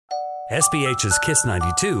SPH's Kiss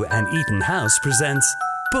 92 and Eaton House presents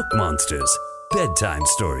Book Monsters, Bedtime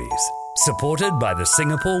Stories, supported by the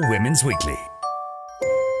Singapore Women's Weekly.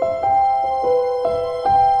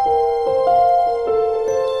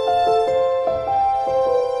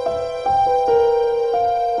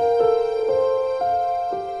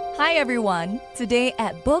 Hi everyone! Today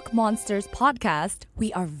at Book Monsters podcast,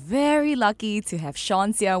 we are very lucky to have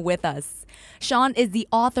Seah with us. Sean is the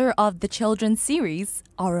author of the children's series,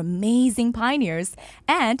 Our Amazing Pioneers,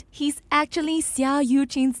 and he's actually Seah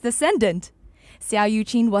Yuqin's descendant. Seah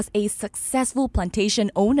Yuqin was a successful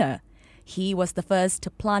plantation owner. He was the first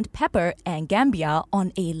to plant pepper and Gambier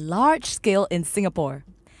on a large scale in Singapore.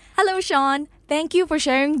 Hello Sean! Thank you for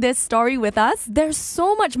sharing this story with us. There's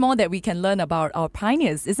so much more that we can learn about our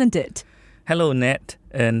pioneers, isn't it? Hello, Nat,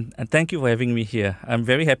 and thank you for having me here. I'm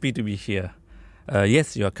very happy to be here.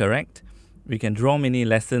 Yes, you are correct. We can draw many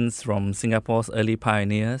lessons from Singapore's early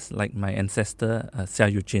pioneers, like my ancestor,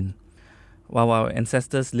 Seah Yuqin. While our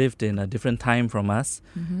ancestors lived in a different time from us,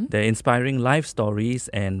 their inspiring life stories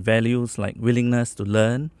and values like willingness to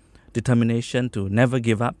learn, determination to never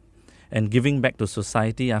give up, and giving back to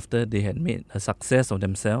society after they had made a success of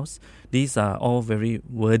themselves, these are all very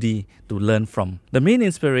worthy to learn from. The main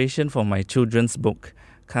inspiration for my children's book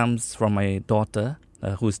comes from my daughter,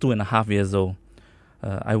 who is 2.5 years old.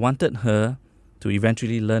 I wanted her to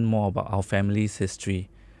eventually learn more about our family's history,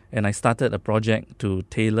 and I started a project to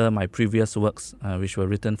tailor my previous works, which were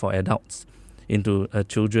written for adults, into a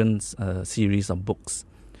children's series of books.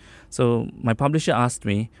 So my publisher asked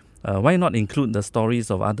me, why not include the stories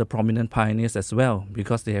of other prominent pioneers as well,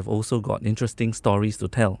 because they have also got interesting stories to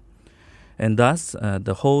tell. And thus,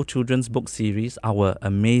 the whole children's book series, Our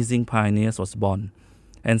Amazing Pioneers, was born.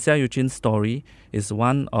 And Seah Yuqin's story is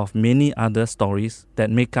one of many other stories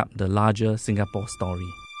that make up the larger Singapore story.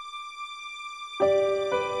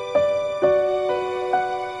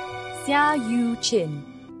 Seah Yuqin,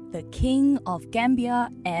 the King of Gambier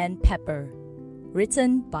and Pepper.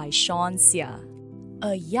 Written by Seah.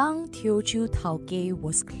 A young Teochew Tauke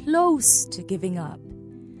was close to giving up.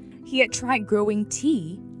 He had tried growing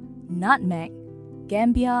tea, nutmeg,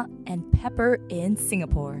 Gambier, and pepper in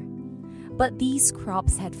Singapore. But these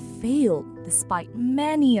crops had failed despite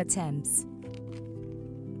many attempts.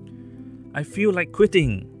 I feel like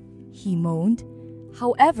quitting, he moaned.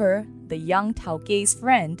 However, the young Tauke's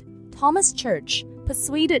friend, Thomas Church,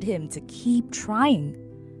 persuaded him to keep trying.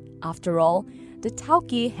 After all, the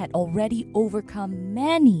Tauke had already overcome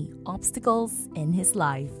many obstacles in his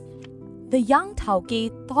life. The young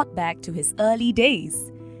Tauke thought back to his early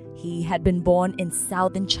days. He had been born in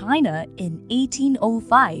southern China in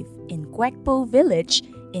 1805 in Guekpo village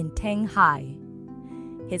in Tenghai.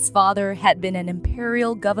 His father had been an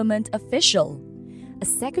imperial government official, a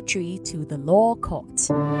secretary to the law court.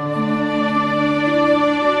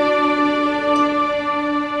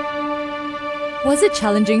 Was it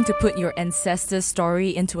challenging to put your ancestors'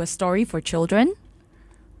 story into a story for children?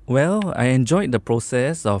 Well, I enjoyed the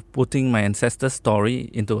process of putting my ancestors' story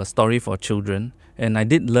into a story for children, and I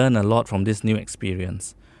did learn a lot from this new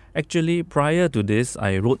experience. Actually, prior to this,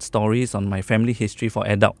 I wrote stories on my family history for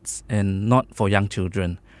adults and not for young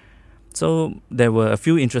children. So there were a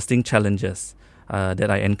few interesting challenges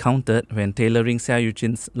that I encountered when tailoring Seah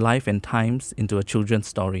Yuqin's life and times into a children's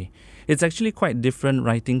story. It's actually quite different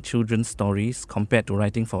writing children's stories compared to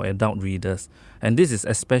writing for adult readers, and this is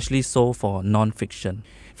especially so for non-fiction.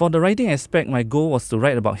 For the writing aspect, my goal was to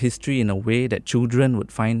write about history in a way that children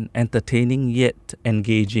would find entertaining yet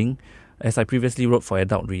engaging, as I previously wrote for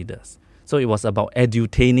adult readers. So it was about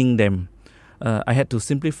edutaining them. I had to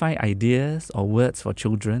simplify ideas or words for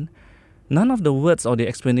children. None of the words or the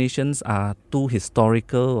explanations are too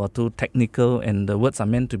historical or too technical, and the words are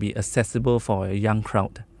meant to be accessible for a young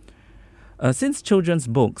crowd. Since children's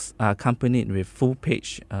books are accompanied with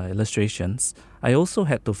full-page illustrations, I also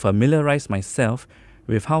had to familiarize myself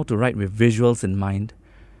with how to write with visuals in mind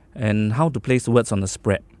and how to place words on a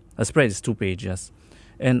spread. A spread is 2 pages.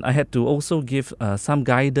 And I had to also give some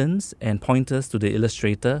guidance and pointers to the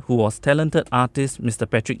illustrator, who was talented artist Mr.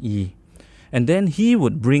 Patrick Yee. And then he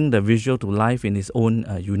would bring the visual to life in his own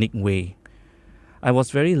unique way. I was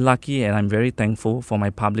very lucky, and I'm very thankful for my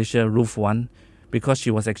publisher, Ruth Wan, because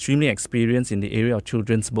she was extremely experienced in the area of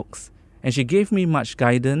children's books. And she gave me much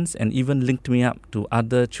guidance and even linked me up to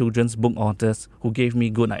other children's book authors who gave me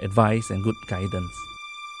good advice and good guidance.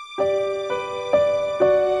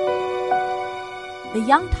 The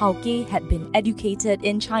young Tauke had been educated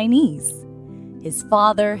in Chinese. His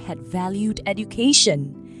father had valued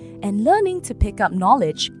education, and learning to pick up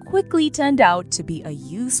knowledge quickly turned out to be a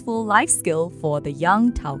useful life skill for the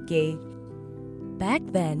young Tauke. Back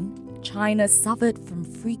then, China suffered from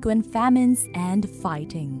frequent famines and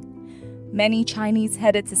fighting. Many Chinese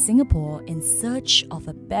headed to Singapore in search of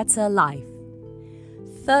a better life.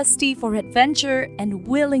 Thirsty for adventure and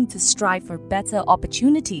willing to strive for better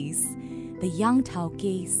opportunities, the young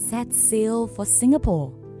Tauke set sail for Singapore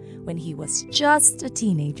when he was just a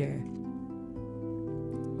teenager.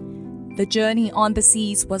 The journey on the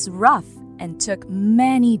seas was rough and took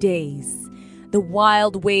many days. The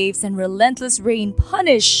wild waves and relentless rain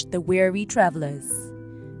punished the weary travelers.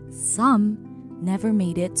 Some never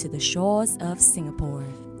made it to the shores of Singapore.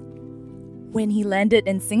 When he landed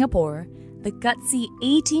in Singapore, the gutsy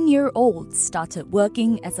 18-year-old started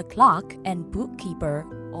working as a clerk and bookkeeper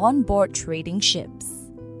on board trading ships.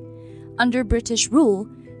 Under British rule,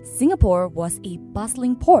 Singapore was a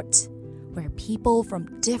bustling port where people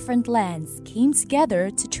from different lands came together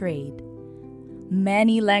to trade.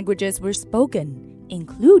 Many languages were spoken,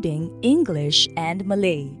 including English and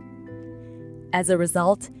Malay. As a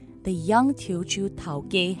result, the young Teochew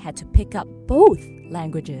Tauke had to pick up both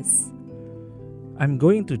languages. I'm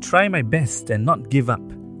going to try my best and not give up.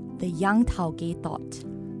 The young Tauke thought.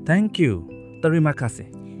 Thank you. Terima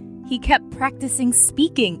kasih. He kept practicing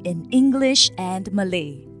speaking in English and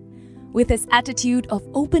Malay. With his attitude of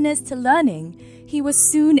openness to learning, he was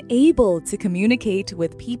soon able to communicate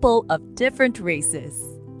with people of different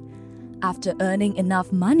races. After earning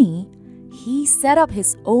enough money, he set up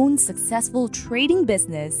his own successful trading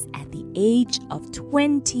business at the age of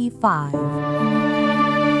 25.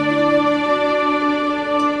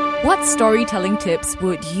 What storytelling tips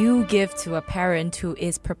would you give to a parent who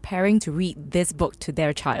is preparing to read this book to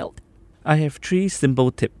their child? I have 3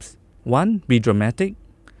 simple tips. 1. Be dramatic.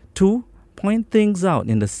 2. Point things out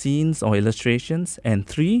in the scenes or illustrations. And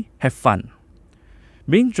 3. Have fun.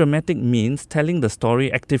 Being dramatic means telling the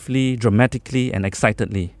story actively, dramatically, and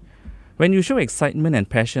excitedly. When you show excitement and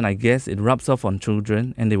passion, I guess it rubs off on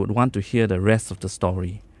children and they would want to hear the rest of the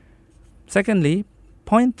story. Secondly,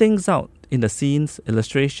 point things out in the scenes,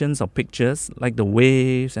 illustrations, or pictures like the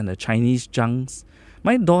waves and the Chinese junks.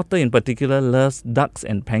 My daughter in particular loves ducks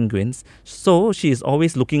and penguins, so she is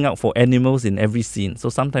always looking out for animals in every scene, so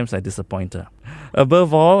sometimes I disappoint her.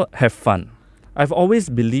 Above all, have fun. I've always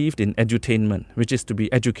believed in edutainment, which is to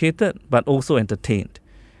be educated but also entertained.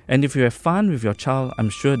 And if you have fun with your child, I'm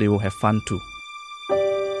sure they will have fun too.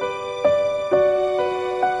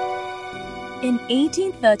 In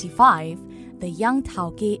 1835, the young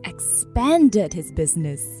Tauke expanded his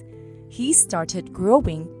business. He started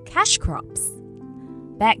growing cash crops.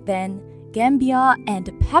 Back then, Gambier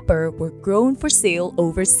and pepper were grown for sale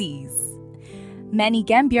overseas. Many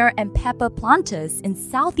Gambier and pepper planters in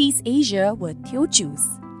Southeast Asia were Teochews,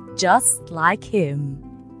 just like him.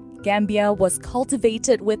 Gambier was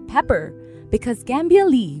cultivated with pepper because Gambier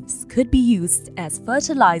leaves could be used as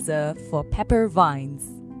fertilizer for pepper vines.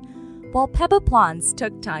 While pepper plants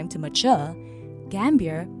took time to mature,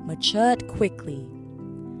 Gambier matured quickly.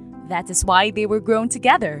 That is why they were grown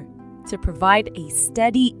together, to provide a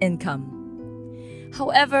steady income.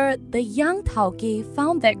 However, the young Tauke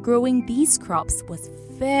found that growing these crops was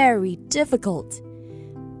very difficult.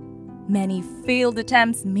 Many failed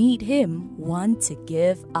attempts made him want to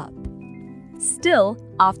give up. Still,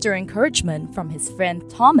 after encouragement from his friend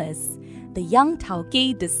Thomas, the young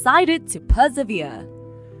Tauke decided to persevere.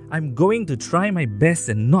 I'm going to try my best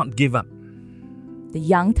and not give up. The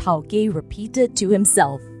young Tauke repeated to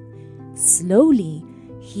himself. Slowly,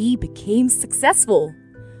 he became successful.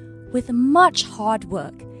 With much hard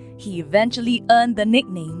work, he eventually earned the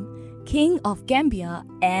nickname King of Gambier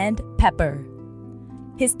and Pepper.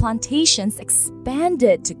 His plantations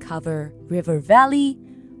expanded to cover River Valley,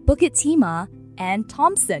 Bukit Timah, and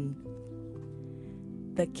Thompson.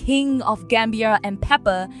 The King of Gambier and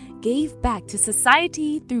Pepper gave back to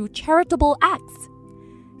society through charitable acts.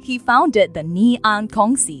 He founded the Ni An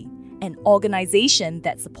Kongsi, an organization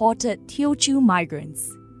that supported Teochew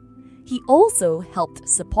migrants. He also helped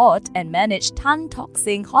support and manage Tan Tock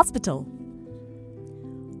Seng Hospital.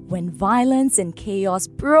 When violence and chaos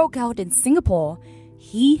broke out in Singapore,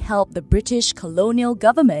 he helped the British colonial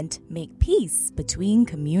government make peace between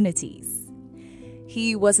communities.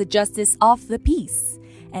 He was a justice of the peace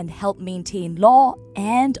and helped maintain law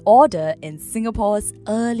and order in Singapore's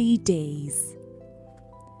early days.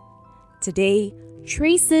 Today,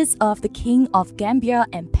 traces of the King of Gambier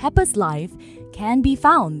and Pepper's life can be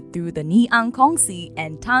found through the Ni Ang Kongsi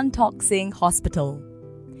and Tan Tock Seng Hospital.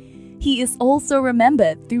 He is also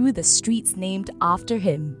remembered through the streets named after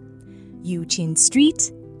him, Yu Chin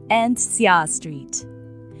Street and Seah Street.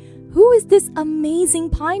 Who is this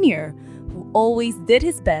amazing pioneer who always did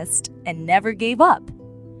his best and never gave up?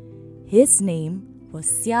 His name was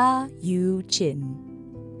Seah Chin.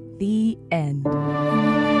 The end.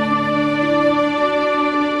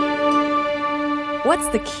 What's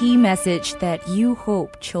the key message that you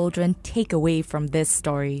hope children take away from this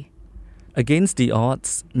story? Against the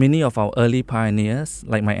odds, many of our early pioneers,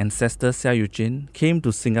 like my ancestor Seah Chin, came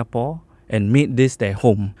to Singapore and made this their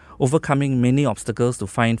home, overcoming many obstacles to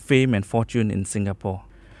find fame and fortune in Singapore.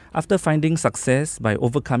 After finding success by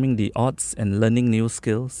overcoming the odds and learning new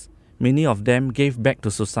skills, many of them gave back to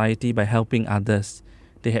society by helping others.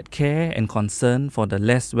 They had care and concern for the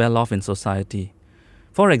less well-off in society.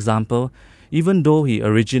 For example, even though he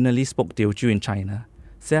originally spoke Teochew in China,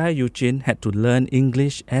 Seah Chin had to learn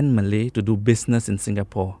English and Malay to do business in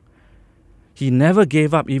Singapore. He never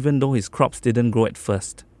gave up even though his crops didn't grow at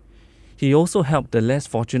first. He also helped the less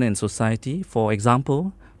fortunate in society, for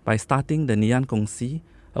example, by starting the Nian Kongsi,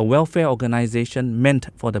 a welfare organization meant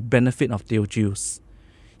for the benefit of Teochews.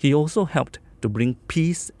 He also helped to bring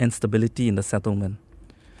peace and stability in the settlement.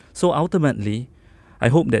 So ultimately, I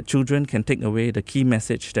hope that children can take away the key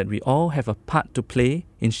message that we all have a part to play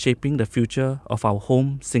in shaping the future of our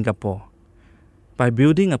home, Singapore. By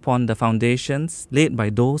building upon the foundations laid by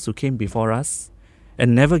those who came before us,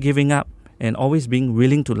 and never giving up and always being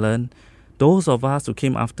willing to learn, those of us who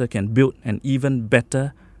came after can build an even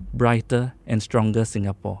better, brighter and stronger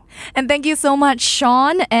Singapore. And thank you so much,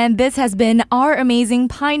 Sean. And this has been our amazing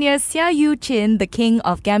pioneer, Seah Chin, the king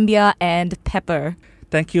of Gambier and Pepper.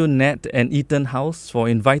 Thank you, Nat and Eaton House, for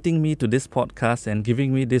inviting me to this podcast and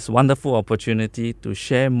giving me this wonderful opportunity to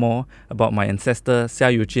share more about my ancestor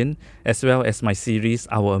Seah Chin, as well as my series,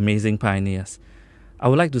 Our Amazing Pioneers. I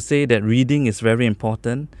would like to say that reading is very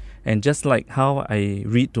important, and just like how I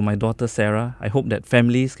read to my daughter Sarah, I hope that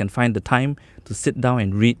families can find the time to sit down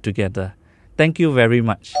and read together. Thank you very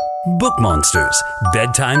much. Book Monsters,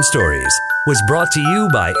 Bedtime Stories was brought to you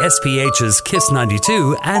by SPH's Kiss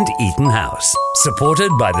 92 and Eaton House.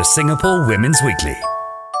 Supported by the Singapore Women's Weekly.